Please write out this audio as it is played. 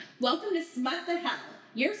Welcome to Smut the Hell,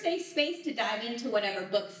 your safe space to dive into whatever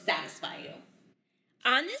books satisfy you.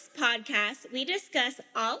 On this podcast, we discuss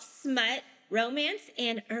all smut, romance,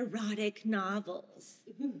 and erotic novels.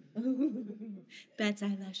 Beth's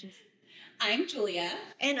eyelashes. I'm Julia.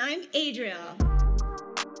 And I'm Adriel.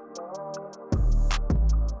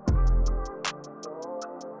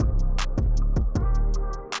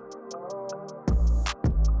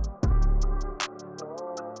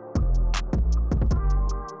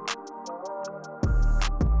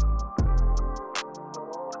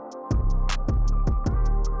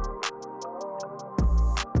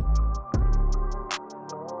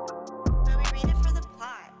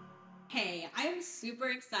 Super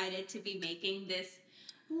excited to be making this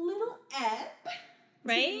little ep,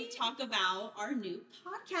 right? To talk about our new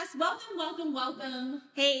podcast. Welcome.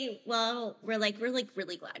 Hey, well, we're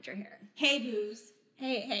really glad you're here. Hey, booze.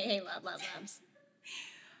 Hey, loves.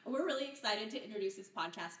 We're really excited to introduce this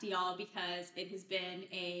podcast to y'all because it has been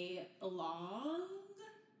a long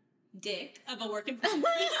dick of a work in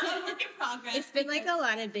progress. It's been like a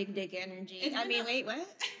lot of big dick energy. Wait, what?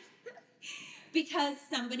 Because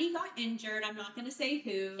somebody got injured. I'm not going to say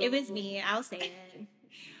who. It was me. I'll say it.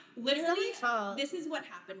 Literally, this is what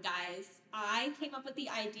happened, guys. I came up with the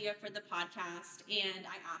idea for the podcast, and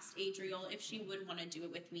I asked Adriel if she would want to do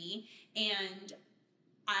it with me. And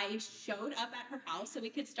I showed up at her house so we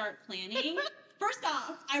could start planning. First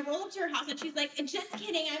off, I roll up to her house, and she's like, just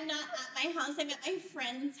kidding, I'm not at my house. I'm at my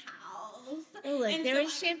friend's house. Oh, look, there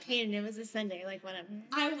was champagne, and it was a Sunday, like, whatever.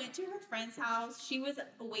 I went to her friend's house. She was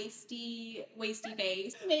wasty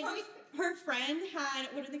face. Her friend had,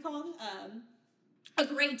 what are they called? A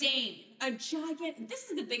Great Dane. A giant, this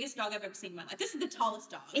is the biggest dog I've ever seen in my life. This is the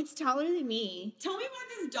tallest dog. It's taller than me. Tell me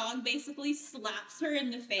why this dog basically slaps her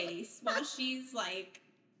in the face while she's, like,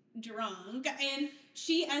 drunk, and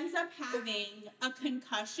she ends up having a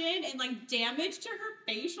concussion and like damage to her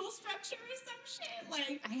facial structure or some shit.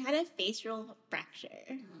 Like, I had a facial fracture.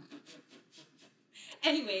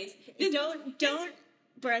 Anyways, don't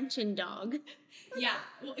brunch and dog. Yeah,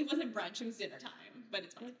 well, it wasn't brunch; it was dinner time, but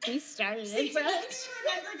it's fine. We started at brunch.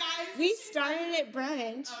 Remember, guys? We started at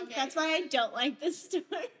brunch. Okay. That's why I don't like this story.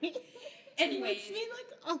 Anyways, it makes me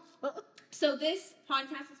look awful. So this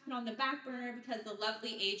podcast was put on the back burner because the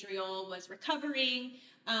lovely Adriel was recovering,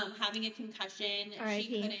 having a concussion.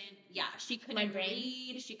 She couldn't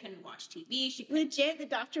read. She couldn't watch TV. Legit, the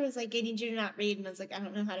doctor was like, I need you to not read. And I was like, I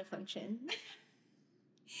don't know how to function.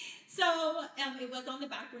 So it was on the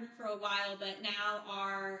back burner for a while, but now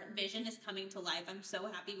our vision is coming to life. I'm so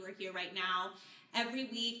happy we're here right now. Every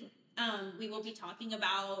week, we will be talking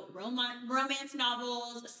about romance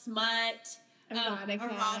novels, smut, erotic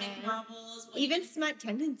novels, even smut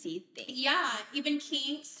tendency things. Yeah, even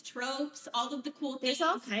kinks, tropes, all of the cool things. There's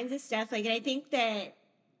all kinds of stuff. Like, I think that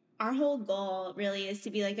our whole goal really is to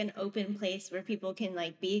be like an open place where people can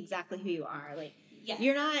like be exactly who you are. Like, yes.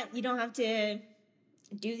 You don't have to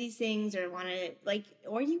do these things or want to like,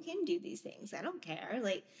 or you can do these things. I don't care.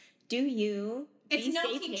 Like, do you? It's no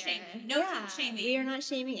kink shaming. No kink shaming. We are not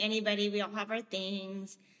shaming anybody. We all have our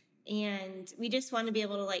things. And we just want to be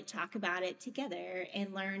able to like talk about it together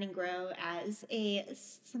and learn and grow as a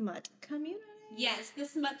smut community. Yes, the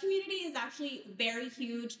smut community is actually very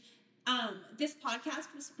huge. This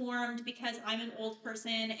podcast was formed because I'm an old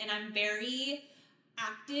person and I'm very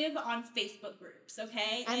active on Facebook groups,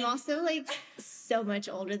 okay? I'm also like so much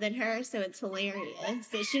older than her, so it's hilarious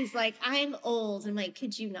that she's like, I'm old. I'm like,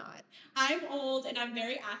 could you not? I'm old and I'm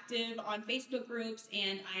very active on Facebook groups,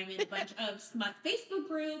 and I'm in a bunch of smut Facebook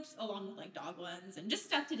groups along with like dog ones and just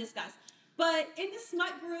stuff to discuss. But in the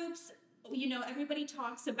smut groups, you know, everybody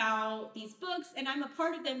talks about these books, and I'm a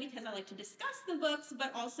part of them because I like to discuss the books,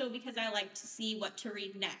 but also because I like to see what to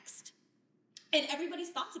read next. And everybody's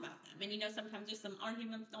thoughts about them. And, you know, sometimes there's some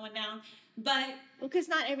arguments going down. But because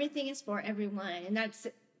not everything is for everyone. And that's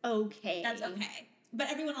okay. That's okay. But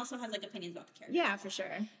everyone also has, like, opinions about the characters. Yeah, for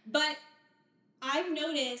sure. But I've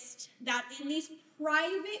noticed that in these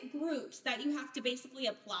private groups that you have to basically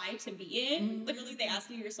apply to be in, literally they ask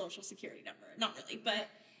you your social security number. Not really, but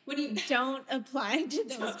when you don't apply to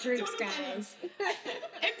those groups, guys.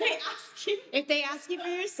 If they ask you for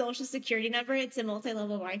your social security number, it's a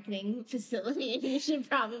multi-level marketing facility, and you should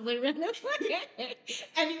probably run away.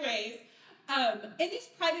 Anyways, in these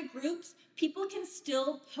private groups, people can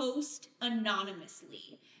still post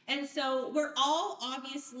anonymously. And so we're all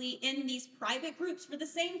obviously in these private groups for the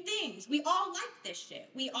same things. We all like this shit.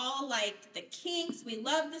 We all like the kinks. We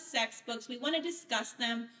love the sex books. We want to discuss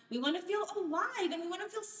them. We want to feel alive and we want to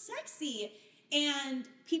feel sexy. And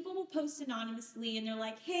people will post anonymously and they're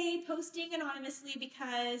like, hey, posting anonymously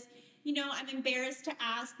because I'm embarrassed to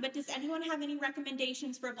ask, but does anyone have any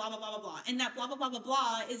recommendations for blah, blah, blah, blah, blah? And that blah, blah, blah, blah,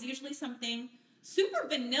 blah is usually something super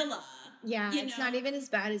vanilla. Yeah, it's not even as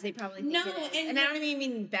bad as they probably think it is. And I don't even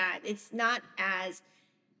mean bad. It's not as...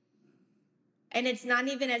 And it's not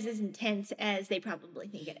even as intense as they probably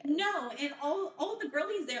think it is. No, and all the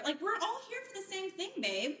girlies there, like, we're all here for the same thing,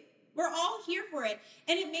 babe. We're all here for it.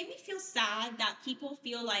 And it made me feel sad that people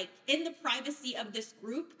feel like in the privacy of this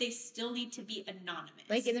group, they still need to be anonymous.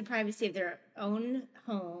 Like in the privacy of their own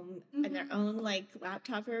home and their own, like,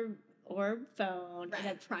 laptop or phone, in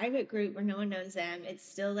a private group where no one knows them. It's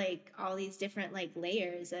still, like, all these different, like,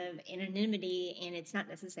 layers of anonymity, and it's not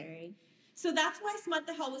necessary. So that's why Smut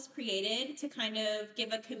the Hell was created, to kind of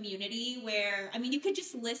give a community where, I mean, you could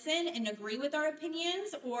just listen and agree with our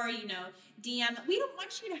opinions, or, DM. We don't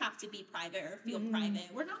want you to have to be private or feel private.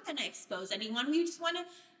 We're not going to expose anyone. We just want to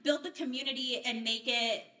build the community and make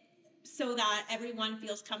it so that everyone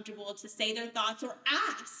feels comfortable to say their thoughts or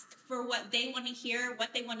ask for what they want to hear,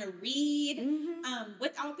 what they want to read,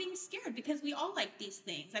 without being scared, because we all like these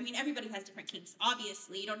things. I mean, everybody has different kinks,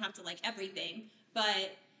 obviously. You don't have to like everything,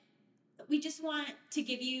 but we just want to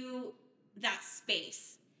give you that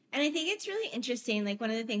space. And I think it's really interesting. Like,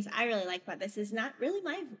 one of the things I really like about this is not really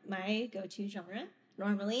my go-to genre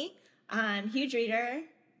normally. Huge reader,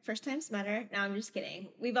 first-time smutter. No, I'm just kidding.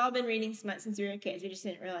 We've all been reading smut since we were kids. We just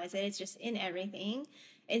didn't realize it. It's just in everything.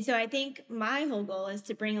 And so I think my whole goal is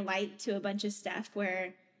to bring a light to a bunch of stuff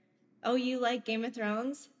where, oh, you like Game of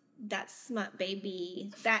Thrones? That's smut,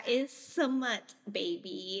 baby. That is smut,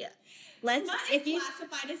 baby. Smut is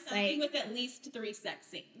classified as something with at least 3 sex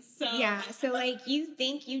scenes. So yeah, so like you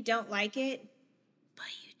think you don't like it, but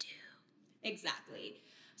you do. Exactly.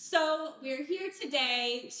 So we're here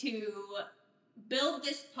today to build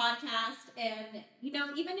this podcast, and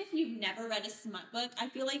even if you've never read a smut book, I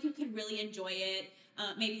feel like you could really enjoy it.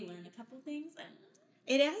 Maybe learn a couple things.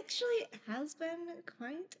 It actually has been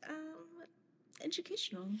quite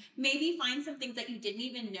educational. Maybe find some things that you didn't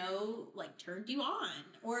even know like turned you on,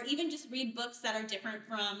 or even just read books that are different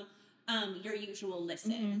from your usual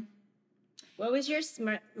listen. What was your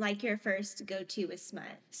your first go-to with smut?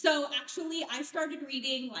 So actually, I started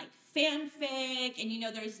reading like fanfic, and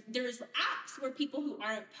there's apps where people who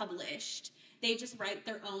aren't published, they just write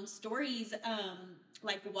their own stories,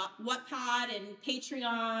 like Wattpad and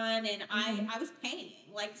Patreon, and I was paying,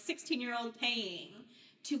 like 16-year-old paying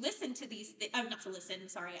to listen to these not to listen,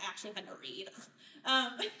 sorry, I actually had to read.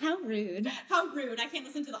 How rude. How rude. I can't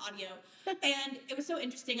listen to the audio. And it was so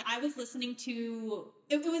interesting. I was listening to,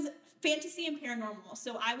 it was fantasy and paranormal.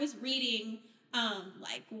 So I was reading,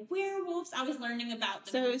 like werewolves. I was learning about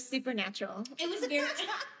them. So it was supernatural. It was very,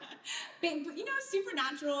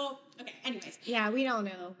 supernatural. Okay, anyways. Yeah, we all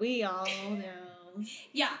know. We all know.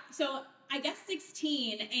 Yeah, so I guess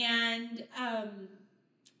 16, and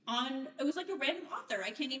it was like a random author.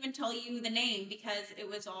 I can't even tell you the name because it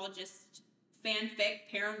was all just fanfic,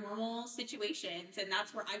 paranormal situations, and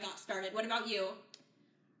that's where I got started. What about you?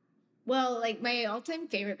 Well, like, my all-time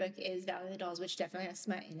favorite book is Valley of the Dolls, which definitely has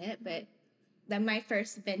smut in it, but then my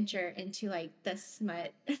first venture into, like, the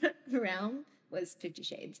smut realm was 50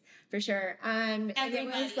 Shades, for sure. And it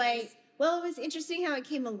was, like, well, it was interesting how it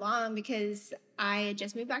came along because I had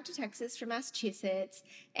just moved back to Texas from Massachusetts,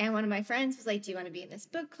 and one of my friends was like, do you want to be in this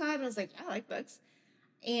book club? And I was like, I like books.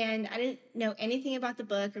 And I didn't know anything about the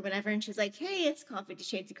book or whatever, and she was like, hey, it's called 50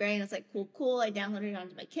 Shades of Grey, and I was like, cool. I downloaded it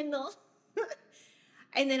onto my Kindle.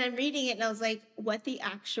 And then I'm reading it, and I was like, what the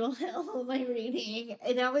actual hell am I reading?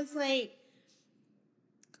 And I was like,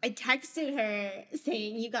 I texted her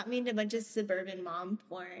saying, you got me into a bunch of suburban mom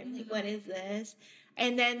porn. Like, what is this?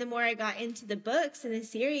 And then the more I got into the books and the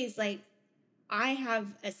series, like, I have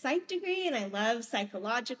a psych degree, and I love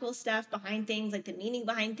psychological stuff behind things, like the meaning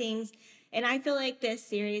behind things. And I feel like this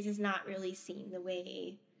series is not really seen the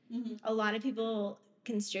way a lot of people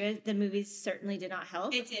construe it. The movies certainly did not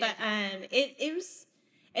help. It did. But it was...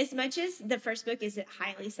 As much as the first book is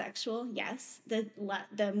highly sexual, yes,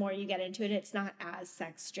 the more you get into it, it's not as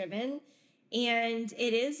sex-driven. And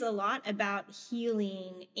it is a lot about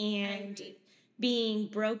healing and being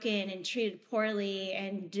broken and treated poorly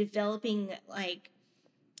and developing, like,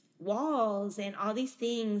 walls and all these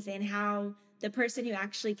things, and how the person who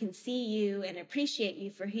actually can see you and appreciate you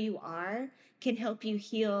for who you are can help you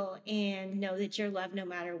heal and know that you're loved no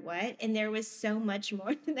matter what. And there was so much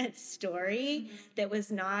more to that story that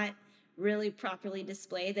was not really properly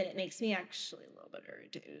displayed that it makes me actually a little bit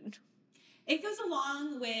irritated. It goes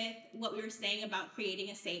along with what we were saying about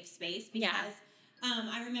creating a safe space, because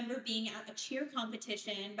I remember being at a cheer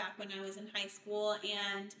competition back when I was in high school,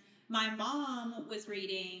 and my mom was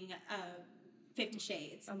reading 50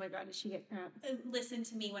 Shades. Oh my God, did she get crap? Listen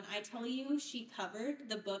to me when I tell you she covered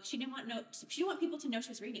the book. She didn't want people to know she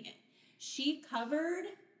was reading it. She covered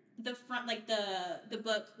the front, like the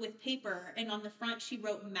book with paper, and on the front she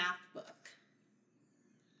wrote math book.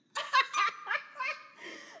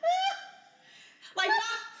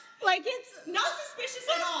 Like it's not suspicious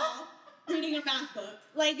at all. Reading a math book.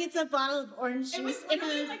 Like it's a bottle of orange juice in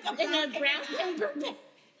a brown paper bag.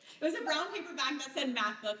 It was a brown paper bag that said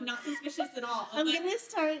math book. Not suspicious at all. I'm gonna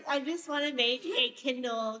start. I just want to make a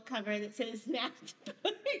Kindle cover that says math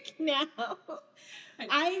book now.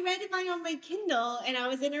 I read mine on my Kindle, and I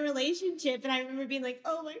was in a relationship, and I remember being like,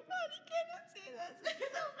 "Oh my God, I cannot say that.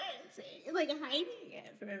 It's so fancy." Like hiding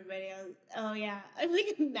it from everybody else. Oh yeah, I'm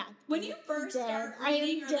like a math. When you first start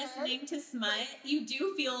reading or listening to Smut, you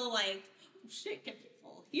do feel like, oh, shit, can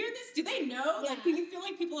people hear this? Do they know? Yeah. Like, do you feel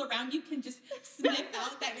like people around you can just sniff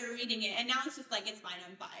out that you're reading it? And now it's just like, it's fine,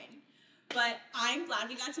 I'm fine. But I'm glad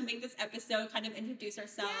we got to make this episode, kind of introduce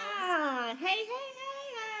ourselves. Yeah. Hey.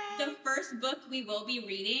 The first book we will be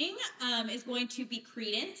reading is going to be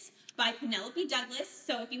Credence by Penelope Douglas.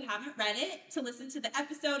 So if you haven't read it, to listen to the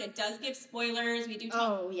episode, it does give spoilers. We do talk.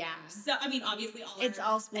 Oh, yeah. So, I mean, obviously it's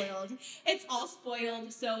all spoiled. It's all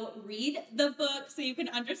spoiled. So read the book so you can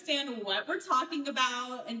understand what we're talking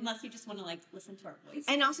about, unless you just want to, like, listen to our voice.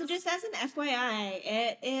 And also, just as an FYI,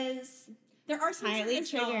 it is... There are some highly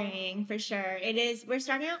triggering, for sure. It is. We're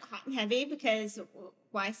starting out hot and heavy because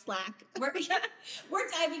why slack? We're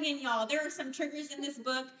diving in, y'all. There are some triggers in this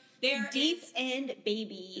book. There deep and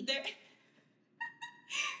baby.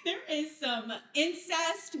 There is some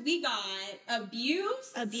incest. We got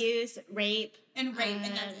abuse, rape, and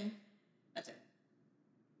that's it.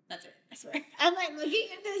 I swear. I'm like looking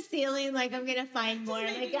at the ceiling, like I'm gonna find more.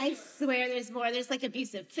 Like I swear, there's more. There's like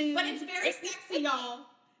abusive food, but it's very sexy, y'all.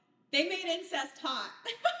 They made incest hot.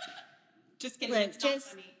 Just kidding. Look, it's not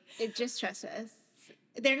funny. Just trust us.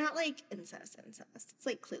 They're not like incest. It's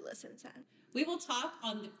like clueless incest. We will talk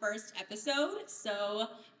on the first episode, so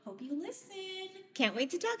hope you listen. Can't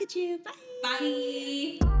wait to talk at you.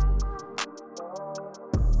 Bye. Bye.